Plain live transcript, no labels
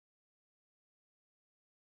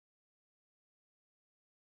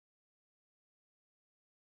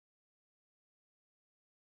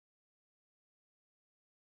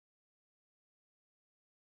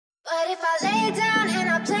But if I lay down and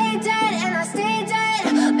I play dead and I stay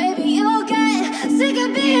dead, maybe you'll get sick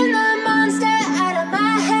of being the monster out of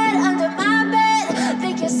my head, under my bed.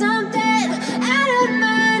 Think you're something out of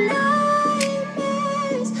my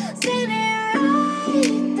nightmares, standing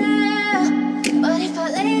right there. But if I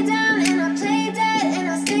lay down and I play dead and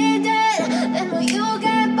I stay dead, then will you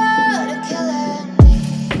get bored of killing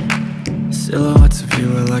me? Silhouettes of you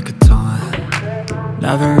are like a taunt.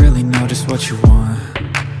 Never really know just what you want.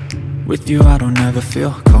 With you I don't ever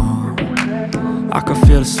feel calm. I can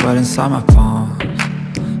feel the sweat inside my palms.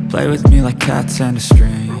 Play with me like cats and a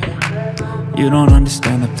string. You don't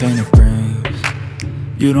understand the pain it brings.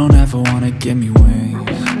 You don't ever wanna give me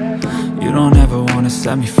wings. You don't ever wanna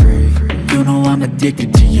set me free. You know I'm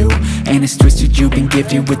addicted to you, and it's twisted, you've been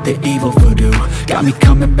gifted with the evil voodoo. Got me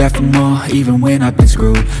coming back for more, even when I've been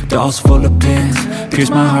screwed. Dolls full of pins, pierce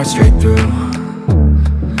my heart straight through.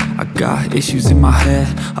 I got issues in my head,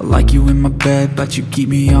 I like you in my bed, but you keep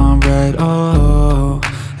me on red. Oh,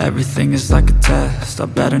 everything is like a test, I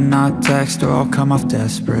better not text or I'll come off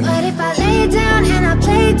desperate. But if I lay down and I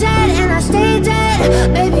play dead and I stay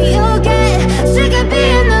dead, maybe you'll get sick of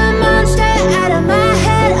being the monster out of my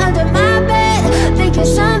head, under my bed. Think you're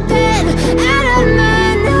something out of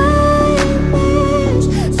my nightmares,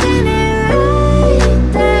 standing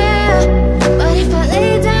right there. But if I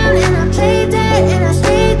lay down and I play dead and I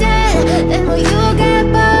stay dead, then will you get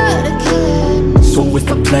bored of killing me? So if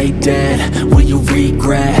I play dead, will you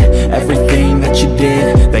regret everything that you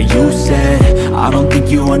did, that you said? I don't think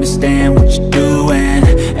you understand what you're doing,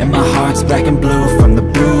 and my heart's black and blue from the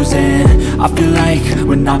bruising. I feel like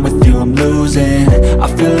when I'm with you I'm losing. I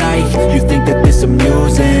feel like you think that this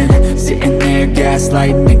amusing, sitting there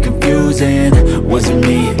gaslighting and confusing. Was it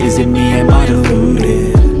me? Is it me? Am I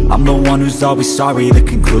deluded? I'm the one who's always sorry, the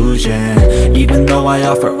conclusion. Even though I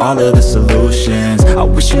offer all of the solutions, I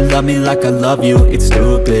wish you loved me like I love you, it's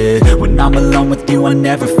stupid. When I'm alone with you I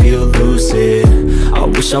never feel lucid. I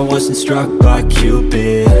wish I wasn't struck by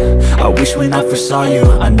Cupid. I wish when I first saw you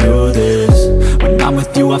I knew this. When I'm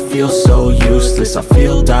with you I feel so useless, I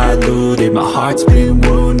feel diluted, my heart's been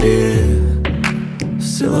wounded.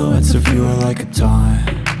 Silhouettes of you are like a taunt.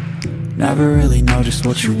 Never really know just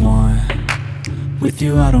what you want. With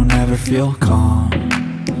you I don't ever feel calm.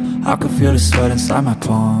 I can feel the sweat inside my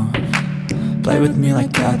palms. Play with me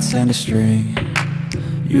like cats and a string.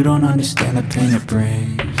 You don't understand the pain it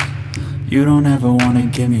brings. You don't ever wanna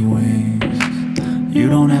give me wings. You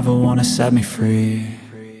don't ever wanna set me free.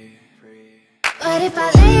 But if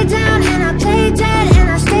I lay down and I play dead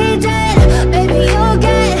and I stay dead, maybe you'll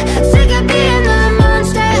get sick of being the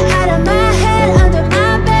monster out of my head, under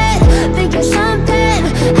my bed. Think you're something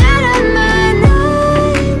out of my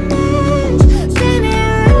nightmares,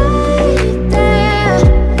 standing right there.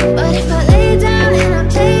 But if I lay down and I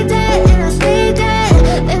play dead and I stay dead,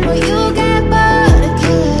 then will you get bored of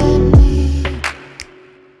killing me?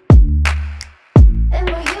 Then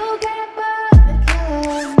will you get bored of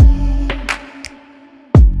killing me?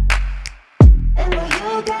 And will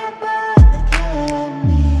you get bored of killing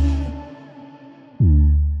me?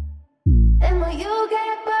 And will you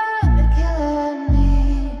get bored of killing me?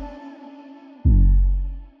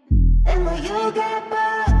 And will you get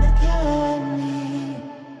bored of killing me?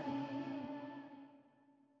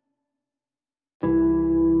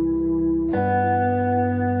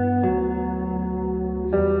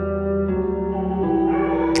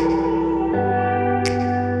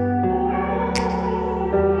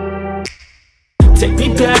 Take me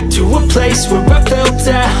back to a place where I felt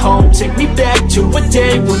at home. Take me back to a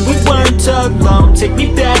day when we weren't alone. Take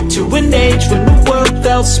me back to an age when the world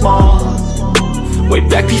felt small, way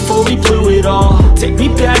back before we blew it all. Take me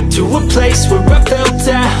back to a place where I felt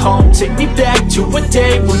at home. Take me back to a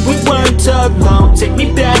day when we weren't alone. Take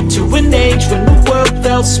me back to an age when the world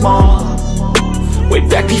felt small, way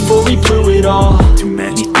back before we blew it all. Too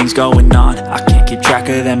many things going on, I can't keep track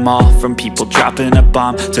of them all. From people dropping a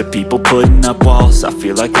bomb to people putting up walls. I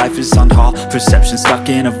feel like life is on hold, perception stuck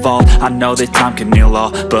in a vault. I know that time can heal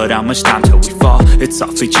all, but how much time till we fall? It's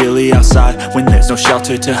awfully chilly outside when there's no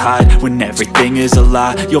shelter to hide. When everything is a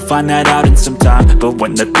lie, you'll find that out in some time. But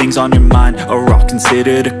when the things on your mind are all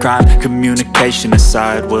considered a crime, communication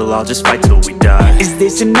aside, we'll all just fight till we die. Is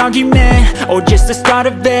this an argument or just the start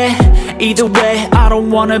of it? Either way, I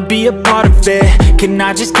don't wanna be a part of it. Can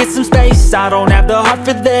I just get some space? I don't have the heart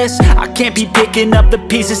for this. I can't be picking up the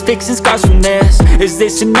pieces, fixing scars from this. Is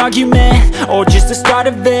this an argument, or just the start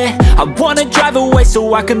of it? I wanna drive away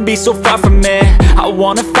so I can be so far from it. I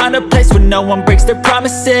wanna find a place where no one breaks their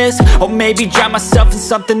promises. Or maybe drown myself in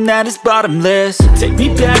something that is bottomless. Take me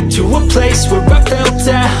back to a place where I felt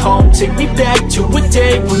at home. Take me back to a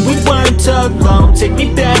day when we weren't alone. Take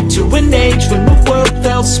me back to an age when the world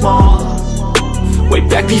felt small, way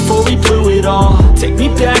back before we blew it all. Take me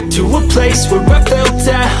back to a place where I felt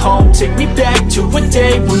at home. Take me back to a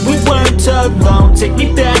day when we weren't alone. Take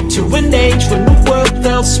me back to an age when the world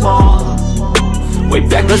felt small, way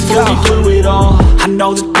back before we blew it all. I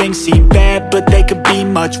know that things seem bad, but they could be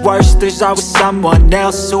much worse. There's always someone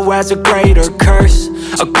else who has a greater curse,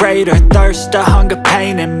 a greater thirst, a hunger,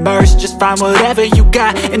 pain, and mercy. Just find whatever you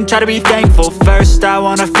got and try to be thankful first. I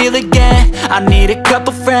wanna feel again, I need a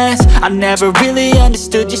couple friends. I never really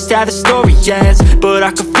understood just how the story ends, but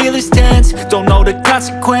I could feel it's tense, don't know the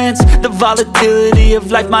consequence. The volatility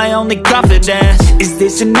of life, my only confidence. Is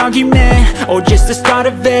this an argument, or just the start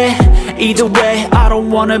of it? Either way, I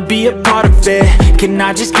don't wanna be a part of it. Can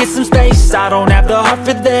I just get some space? I don't have the heart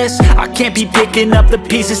for this. I can't be picking up the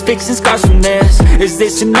pieces, fixing scars from this. Is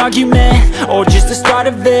this an argument, or just the start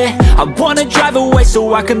of it? I wanna drive away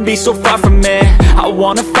so I can be so far from it. I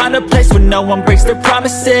wanna find a place where no one breaks their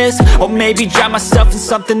promises. Or maybe drown myself in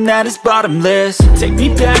something that is bottomless. Take me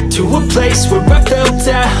back to a place where I felt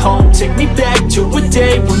at home. Take me back to a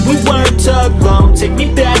day when we weren't alone. Take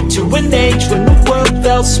me back to an age when the world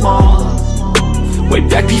felt small, way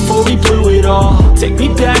back before we blew it all. Take me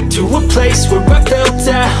back to a place where I felt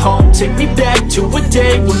at home. Take me back to a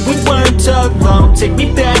day when we weren't alone. Take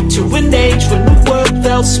me back to an age when the world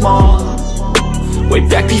felt small, way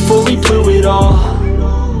back before we blew it all.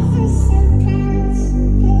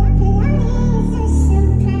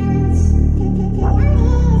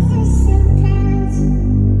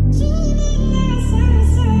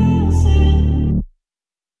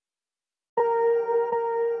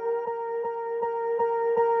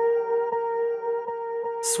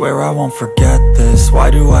 Swear I won't forget this, why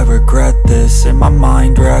do I regret this? In my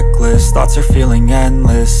mind reckless, thoughts are feeling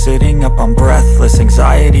endless. Sitting up, I'm breathless,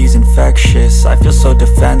 anxiety's infectious. I feel so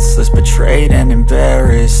defenseless, betrayed and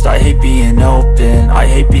embarrassed. I hate being open, I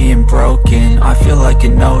hate being broken. I feel like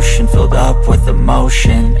an ocean filled up with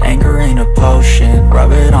emotion. Anger ain't a potion,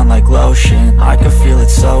 rub it on like lotion. I can feel it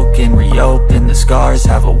soaking, reopen, the scars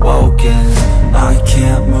have awoken. I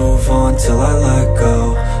can't move on till I let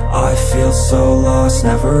go. I feel so lost,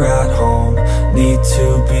 never at home. Need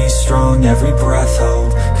to be strong, every breath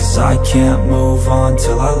hold. Cause I can't move on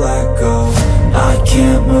till I let go. I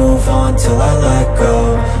can't move on till I let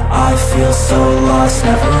go. I feel so lost,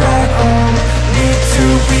 never at home. Need to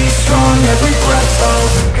be strong, every breath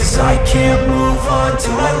hold. Cause I can't move on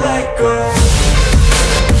till I let go.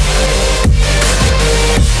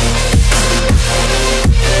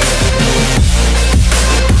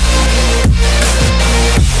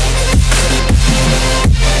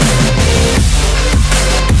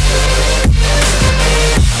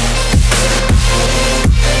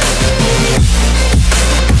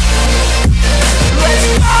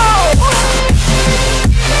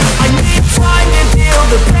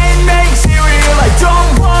 The pain makes it real, I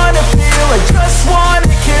don't wanna feel, I just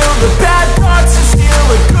wanna kill the bad thoughts and steal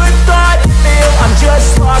a good thought and feel. I'm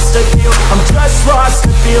just lost, I feel, I'm just lost,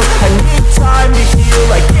 I feel. I need time to heal,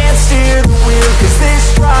 I can't steer the wheel. Cause this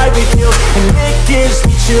drive it heals, and it gives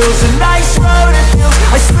me chills. A nice road it feels,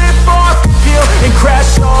 I slip off the peel and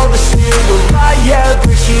crash all the steel. Will I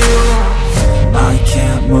ever heal? I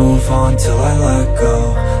can't move on till I let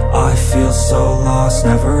go. I feel so lost,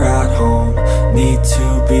 never at home. Need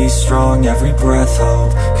to be strong, every breath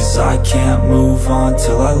hold. Cause I can't move on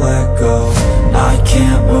till I let go. I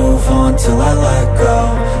can't move on till I let go.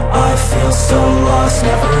 I feel so lost,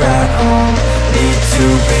 never at home. Need to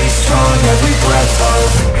be strong, every breath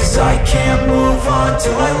hold. Cause I can't move on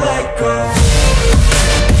till I let go.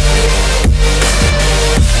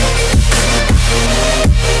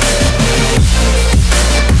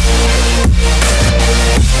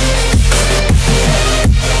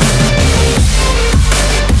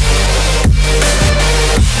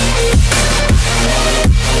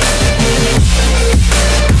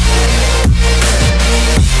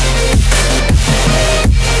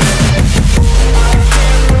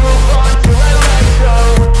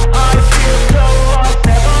 I feel so lost,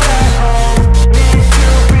 never at home.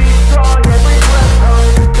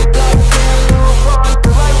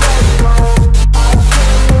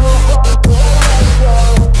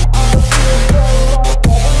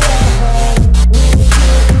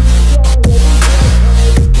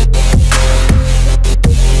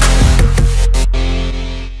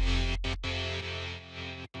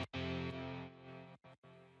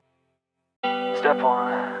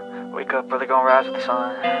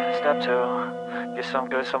 Step 2, get some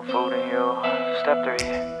good, some food in you. Step 3,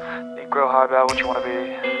 think real hard about what you wanna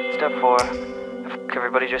be. Step 4,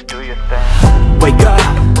 everybody just do your thing. Wake up,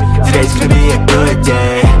 today's gonna be a good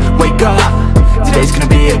day. Wake up, today's gonna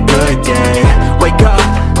be a good day. Wake up,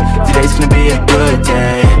 today's gonna be a good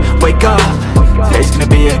day. Wake up, today's gonna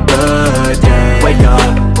be a good day. Wake up,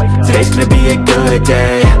 today's gonna be a good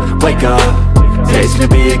day. Wake up, today's gonna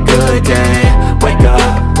be a good day. Wake up,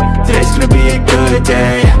 today's gonna be a good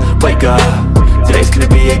day. Wake up, today's gonna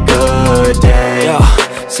be a good day. Yo,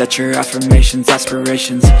 set your affirmations,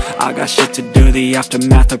 aspirations. I got shit to do, the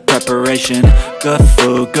aftermath of preparation. Good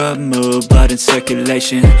food, good mood, blood in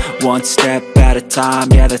circulation. One step at a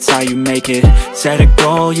time, yeah, that's how you make it. Set a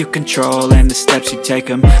goal you control and the steps you take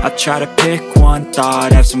them. I try to pick one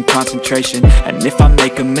thought, have some concentration. And if I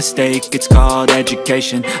make a mistake, it's called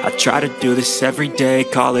education. I try to do this every day,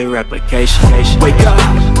 call it replication. Wake up,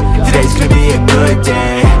 today's gonna be a good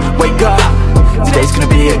day. Wake up, today's gonna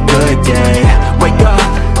be a good day. Wake up,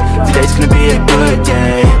 today's gonna be a good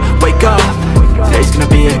day. Wake up, today's gonna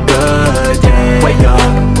be a good day. Wake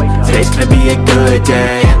up, today's gonna be a good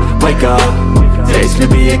day. Wake up, today's gonna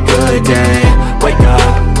be a good day. Wake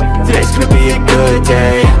up, today's gonna be a good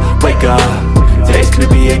day. Wake up, today's gonna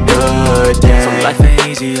be a good day. So life ain't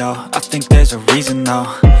easy, yo, I think there's a reason though.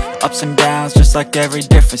 Ups and downs, just like every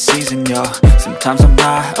different season, yo. Sometimes I'm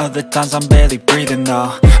high, other times I'm barely breathing,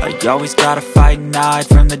 though. I always gotta fight and hide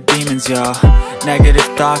from the demons, yo. Negative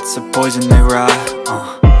thoughts are poison, they rot.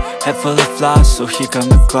 Head full of flies, so here come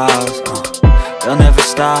the clouds. They'll never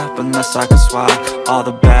stop unless I can swap all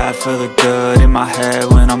the bad for the good in my head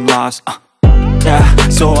when I'm lost. Yeah,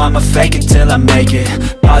 so I'ma fake it till I make it.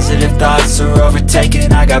 Positive thoughts are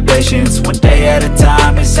overtaken, I got patience. One day at a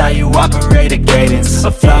time is how you operate a cadence. A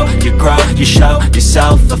flow, you grow, you show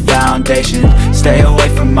yourself a foundation. Stay away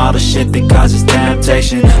from all the shit that causes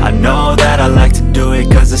temptation. I know that I like to do it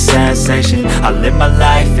cause it's sensation. I live my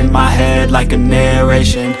life in my head like a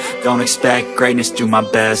narration. Don't expect greatness, do my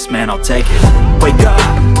best, man, I'll take it. Wake up,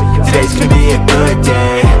 today's gonna be a good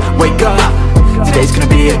day. Wake up, today's gonna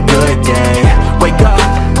be a good day. Wake up,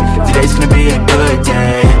 today's gonna be a good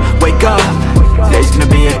day. Wake up, today's gonna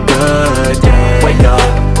be a good day. Wake up,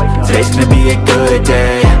 today's gonna be a good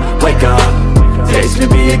day. Wake up, today's gonna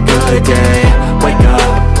be a good day. Wake up,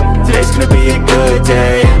 today's gonna be a good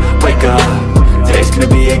day. Wake up, today's gonna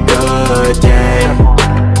be a good day.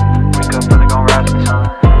 Wake up, really gon' rise to the sun.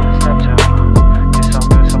 Step 2, get some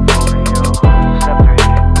good, some food in you. Step 3,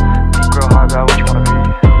 think real hard about what you wanna be.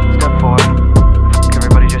 Step 4,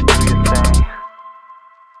 everybody just do your thing.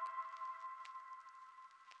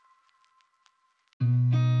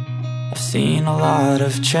 I've seen a lot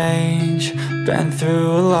of change, been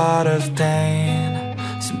through a lot of pain.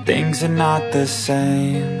 Some things are not the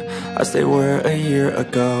same as they were a year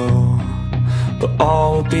ago, but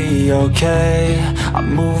all will be okay. I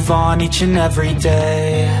move on each and every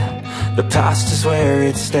day. The past is where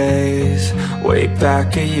it stays, way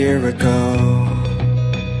back a year ago.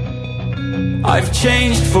 I've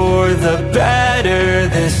changed for the better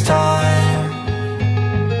this time.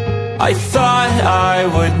 I thought I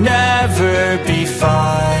would never be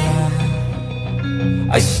fine.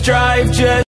 I strive just